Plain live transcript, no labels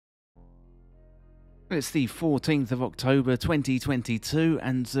It's the 14th of October 2022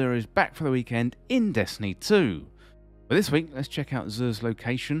 and Xur is back for the weekend in Destiny 2. But this week, let's check out Xur's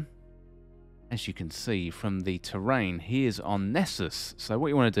location. As you can see from the terrain, he is on Nessus. So what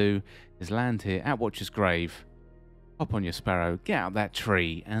you want to do is land here at Watcher's Grave, hop on your Sparrow, get out that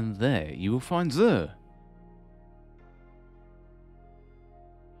tree, and there you will find Xur.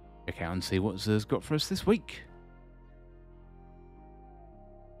 Check out and see what Xur's got for us this week.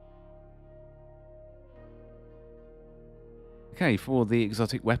 Okay, for the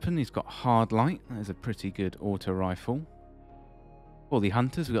exotic weapon, he's got Hard Light. That is a pretty good auto rifle. For the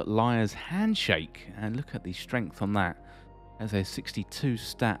hunters, we've got Liar's Handshake. And look at the strength on that. That's a 62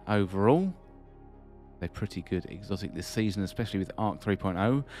 stat overall. They're pretty good exotic this season, especially with Arc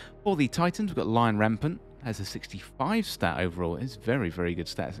 3.0. For the Titans, we've got Lion Rampant. Has a 65 stat overall. It's very, very good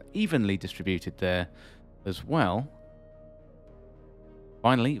stats. Evenly distributed there as well.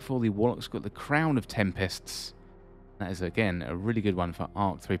 Finally, for the Warlocks, we've got the Crown of Tempests. That is, again, a really good one for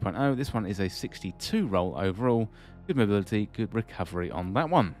Arc 3.0. This one is a 62 roll overall. Good mobility, good recovery on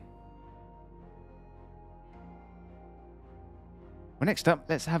that one. Well, next up,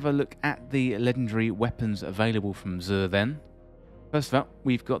 let's have a look at the legendary weapons available from Xur then. First up,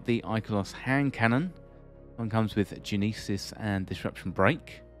 we've got the Icolos Hand Cannon. One comes with Genesis and Disruption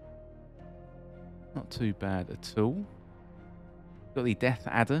Break. Not too bad at all. Got the Death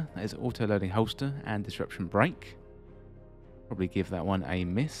Adder. That is auto-loading holster and Disruption Break. Probably give that one a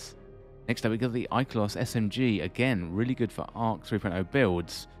miss. Next up, we got the Icolos SMG. Again, really good for Arc 3.0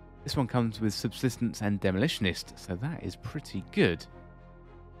 builds. This one comes with Subsistence and Demolitionist, so that is pretty good.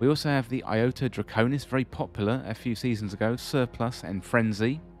 We also have the Iota Draconis, very popular a few seasons ago, Surplus and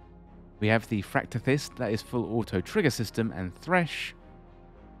Frenzy. We have the Fractathist, that is full auto trigger system and Thresh.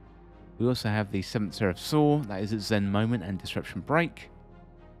 We also have the 7th Seraph Saw, that is Zen Moment and Disruption Break.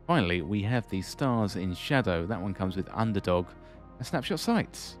 Finally, we have the Stars in Shadow. That one comes with Underdog and Snapshot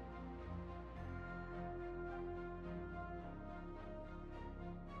Sights.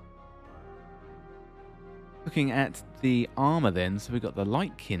 Looking at the armor then, so we've got the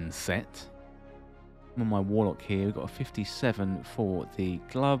Lightkin set. I'm on my Warlock here. We've got a 57 for the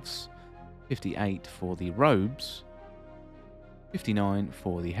gloves, 58 for the robes, 59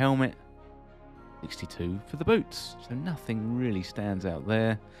 for the helmet, 62 for the boots. So nothing really stands out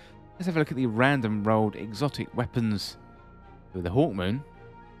there. Let's have a look at the random rolled exotic weapons. With the Hawkmoon,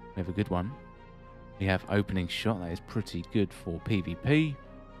 we have a good one. We have Opening Shot, that is pretty good for PvP.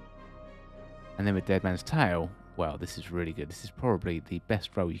 And then with Dead Man's Tail, well, this is really good. This is probably the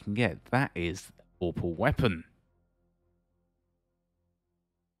best roll you can get. That is Vorpal Weapon.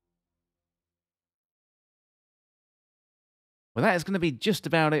 Well, that is going to be just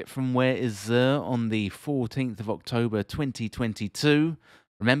about it from Where is Xur on the 14th of October 2022.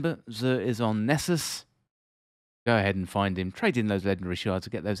 Remember, Xur is on Nessus. Go ahead and find him, trade in those legendary shards to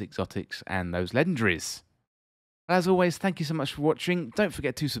get those exotics and those legendaries. As always, thank you so much for watching. Don't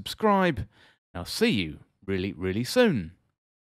forget to subscribe. I'll see you really, really soon.